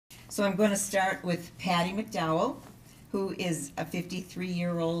So I'm going to start with Patty McDowell, who is a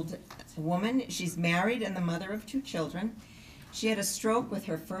 53-year-old woman. She's married and the mother of 2 children. She had a stroke with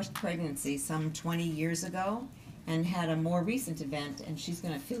her first pregnancy some 20 years ago and had a more recent event, and she's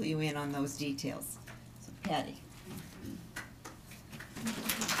going to fill you in on those details. So Patty.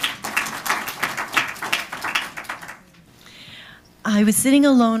 I was sitting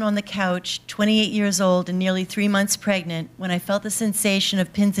alone on the couch, 28 years old and nearly 3 months pregnant, when I felt the sensation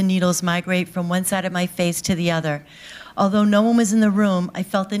of pins and needles migrate from one side of my face to the other. Although no one was in the room, I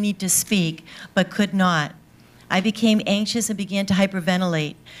felt the need to speak, but could not. I became anxious and began to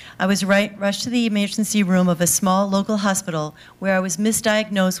hyperventilate. I was rushed to the emergency room of a small local hospital where I was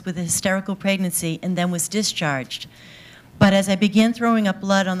misdiagnosed with a hysterical pregnancy and then was discharged. But as I began throwing up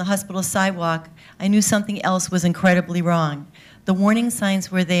blood on the hospital sidewalk, I knew something else was incredibly wrong. The warning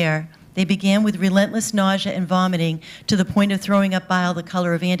signs were there. They began with relentless nausea and vomiting to the point of throwing up bile the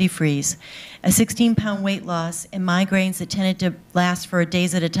color of antifreeze, a 16-pound weight loss, and migraines that tended to last for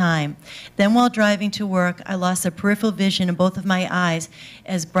days at a time. Then while driving to work, I lost the peripheral vision in both of my eyes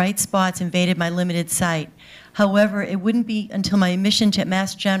as bright spots invaded my limited sight. However, it wouldn't be until my admission to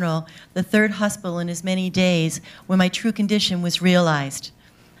Mass General, the 3rd hospital in as many days, when my true condition was realized.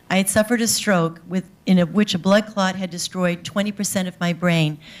 I had suffered a stroke in which a blood clot had destroyed 20% of my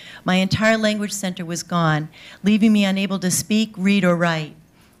brain. My entire language center was gone, leaving me unable to speak, read, or write.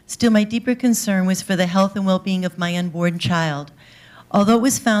 Still, my deeper concern was for the health and well-being of my unborn child. Although it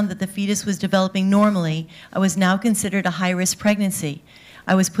was found that the fetus was developing normally, I was now considered a high-risk pregnancy.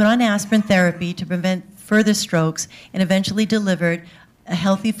 I was put on aspirin therapy to prevent further strokes and eventually delivered a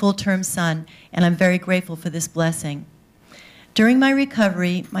healthy full-term son, and I'm very grateful for this blessing. During my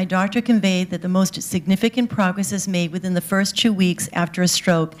recovery, my doctor conveyed that the most significant progress is made within the first 2 weeks after a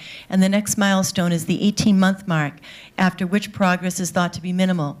stroke, and the next milestone is the 18-month mark, after which progress is thought to be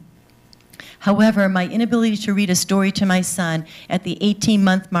minimal. However, my inability to read a story to my son at the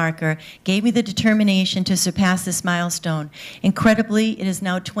 18-month marker gave me the determination to surpass this milestone. Incredibly, it is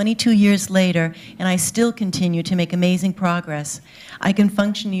now 22 years later, and I still continue to make amazing progress. I can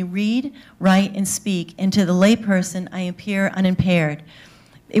functionally read, write, and speak, and to the layperson, I appear unimpaired.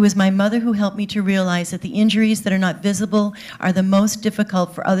 It was my mother who helped me to realize that the injuries that are not visible are the most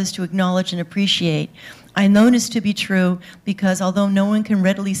difficult for others to acknowledge and appreciate. I know this to be true because although no one can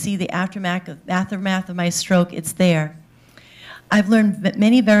readily see the aftermath of my stroke, it's there. I've learned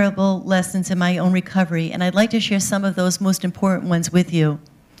many valuable lessons in my own recovery, and I'd like to share some of those most important ones with you.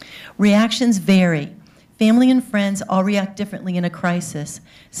 Reactions vary. Family and friends all react differently in a crisis.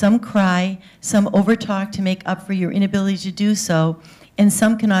 Some cry, some overtalk to make up for your inability to do so, and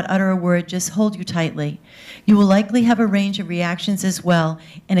some cannot utter a word, just hold you tightly. You will likely have a range of reactions as well,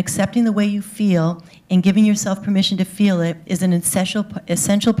 and accepting the way you feel and giving yourself permission to feel it is an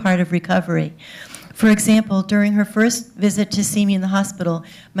essential part of recovery. For example, during her first visit to see me in the hospital,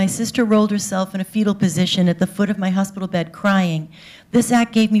 my sister rolled herself in a fetal position at the foot of my hospital bed crying. This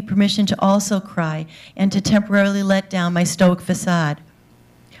act gave me permission to also cry and to temporarily let down my stoic facade.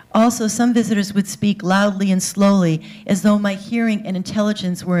 Also, some visitors would speak loudly and slowly, as though my hearing and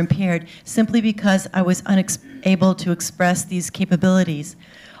intelligence were impaired, simply because I was unable to express these capabilities.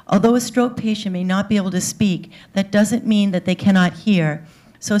 Although a stroke patient may not be able to speak, that doesn't mean that they cannot hear.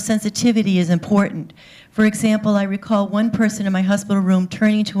 So sensitivity is important. For example, I recall one person in my hospital room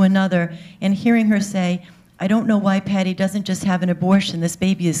turning to another and hearing her say, "I don't know why Patty doesn't just have an abortion. This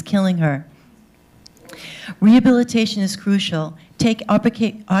baby is killing her." Rehabilitation is crucial. Take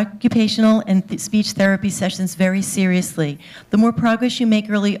occupational and speech therapy sessions very seriously. The more progress you make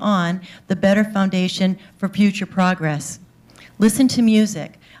early on, the better foundation for future progress. Listen to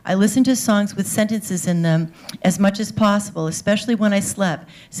music. I listened to songs with sentences in them as much as possible, especially when I slept,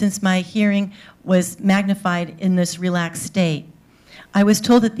 since my hearing was magnified in this relaxed state. I was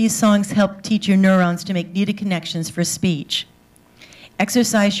told that these songs help teach your neurons to make needed connections for speech.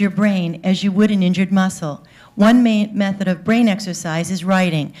 Exercise your brain as you would an injured muscle. One main method of brain exercise is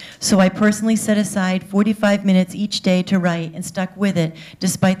writing, so I personally set aside 45 minutes each day to write and stuck with it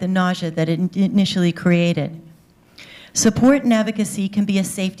despite the nausea that it initially created. Support and advocacy can be a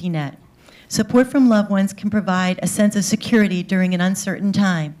safety net. Support from loved ones can provide a sense of security during an uncertain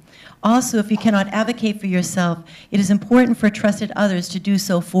time. Also, if you cannot advocate for yourself, it is important for trusted others to do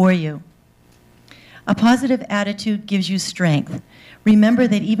so for you. A positive attitude gives you strength. Remember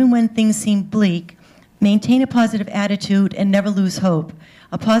that even when things seem bleak, maintain a positive attitude and never lose hope.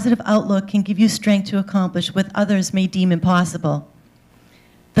 A positive outlook can give you strength to accomplish what others may deem impossible.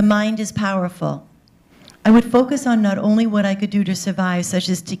 The mind is powerful. I would focus on not only what I could do to survive, such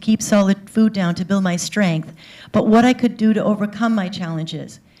as to keep solid food down to build my strength, but what I could do to overcome my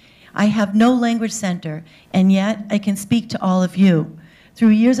challenges. I have no language center, and yet I can speak to all of you. Through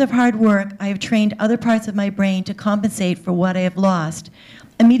years of hard work, I have trained other parts of my brain to compensate for what I have lost.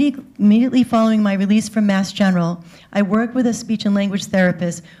 Immediately following my release from Mass General, I worked with a speech and language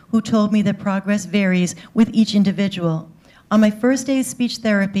therapist who told me that progress varies with each individual. On my first day of speech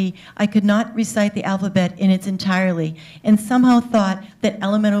therapy, I could not recite the alphabet in its entirety and somehow thought that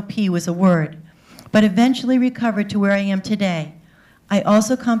elemental P was a word, but eventually recovered to where I am today. I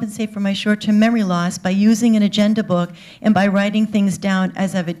also compensate for my short-term memory loss by using an agenda book and by writing things down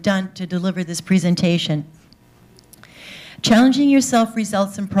as I've done to deliver this presentation. Challenging yourself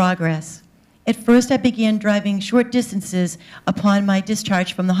results in progress. At first, I began driving short distances upon my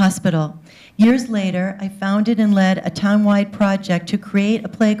discharge from the hospital. Years later, I founded and led a town-wide project to create a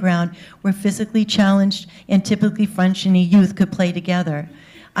playground where physically challenged and typically functioning youth could play together.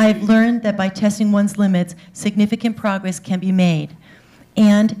 I have learned that by testing one's limits, significant progress can be made,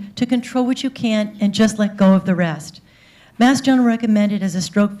 and to control what you can and just let go of the rest. Mass General recommended as a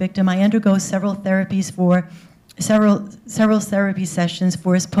stroke victim I undergo several therapy sessions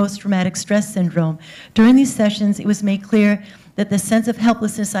for his post-traumatic stress syndrome. During these sessions, it was made clear that the sense of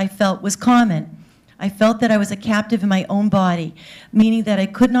helplessness I felt was common. I felt that I was a captive in my own body, meaning that I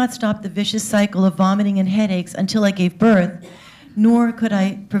could not stop the vicious cycle of vomiting and headaches until I gave birth, nor could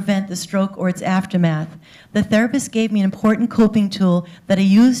I prevent the stroke or its aftermath. The therapist gave me an important coping tool that I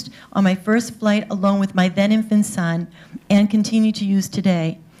used on my first flight alone with my then infant son and continue to use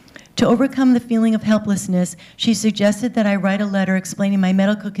today. To overcome the feeling of helplessness, she suggested that I write a letter explaining my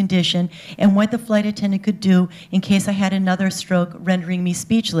medical condition and what the flight attendant could do in case I had another stroke, rendering me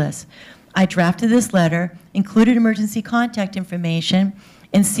speechless. I drafted this letter, included emergency contact information,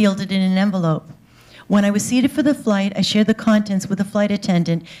 and sealed it in an envelope. When I was seated for the flight, I shared the contents with the flight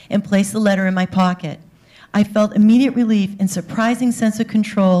attendant and placed the letter in my pocket. I felt immediate relief and surprising sense of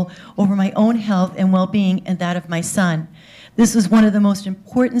control over my own health and well-being and that of my son. This was one of the most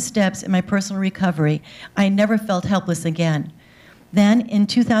important steps in my personal recovery. I never felt helpless again. Then, in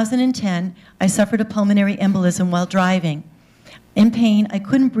 2010, I suffered a pulmonary embolism while driving. In pain, I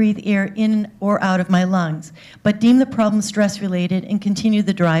couldn't breathe air in or out of my lungs, but deemed the problem stress-related and continued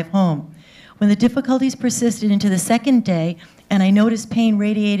the drive home. When the difficulties persisted into the second day, and I noticed pain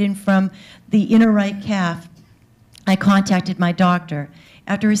radiating from the inner right calf, I contacted my doctor.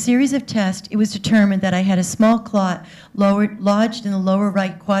 After a series of tests, it was determined that I had a small clot lodged in the lower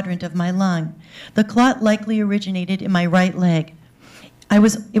right quadrant of my lung. The clot likely originated in my right leg.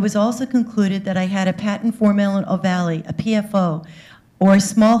 It was also concluded that I had a patent foramen ovale, a PFO, or a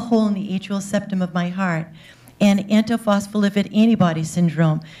small hole in the atrial septum of my heart, and antiphospholipid antibody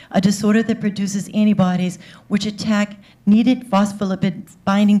syndrome, a disorder that produces antibodies which attack needed phospholipid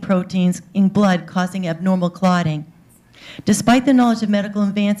binding proteins in blood, causing abnormal clotting. Despite the knowledge of medical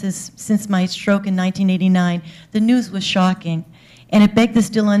advances since my stroke in 1989, the news was shocking, and it begged the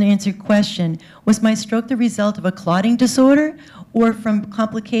still unanswered question: was my stroke the result of a clotting disorder or from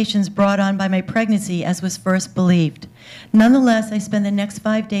complications brought on by my pregnancy, as was first believed? Nonetheless, I spent the next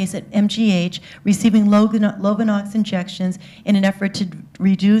 5 days at MGH receiving Lovenox injections in an effort to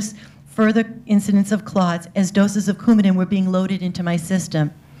reduce further incidence of clots as doses of Coumadin were being loaded into my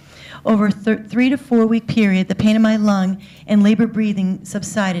system. Over a 3 to 4 week period, the pain in my lung and labor breathing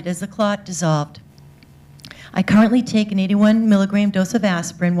subsided as the clot dissolved. I currently take an 81 milligram dose of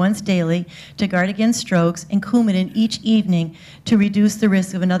aspirin once daily to guard against strokes and Coumadin each evening to reduce the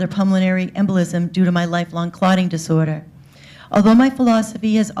risk of another pulmonary embolism due to my lifelong clotting disorder. Although my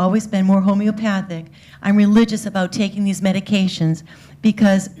philosophy has always been more homeopathic, I'm religious about taking these medications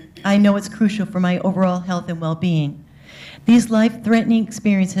because I know it's crucial for my overall health and well-being. These life-threatening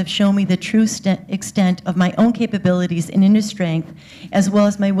experiences have shown me the true extent of my own capabilities and inner strength, as well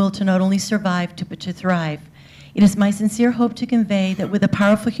as my will to not only survive, but to thrive. It is my sincere hope to convey that with a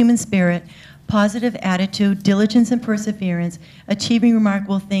powerful human spirit, positive attitude, diligence, and perseverance, achieving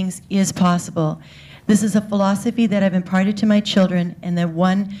remarkable things is possible. This is a philosophy that I've imparted to my children and the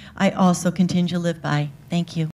one I also continue to live by. Thank you.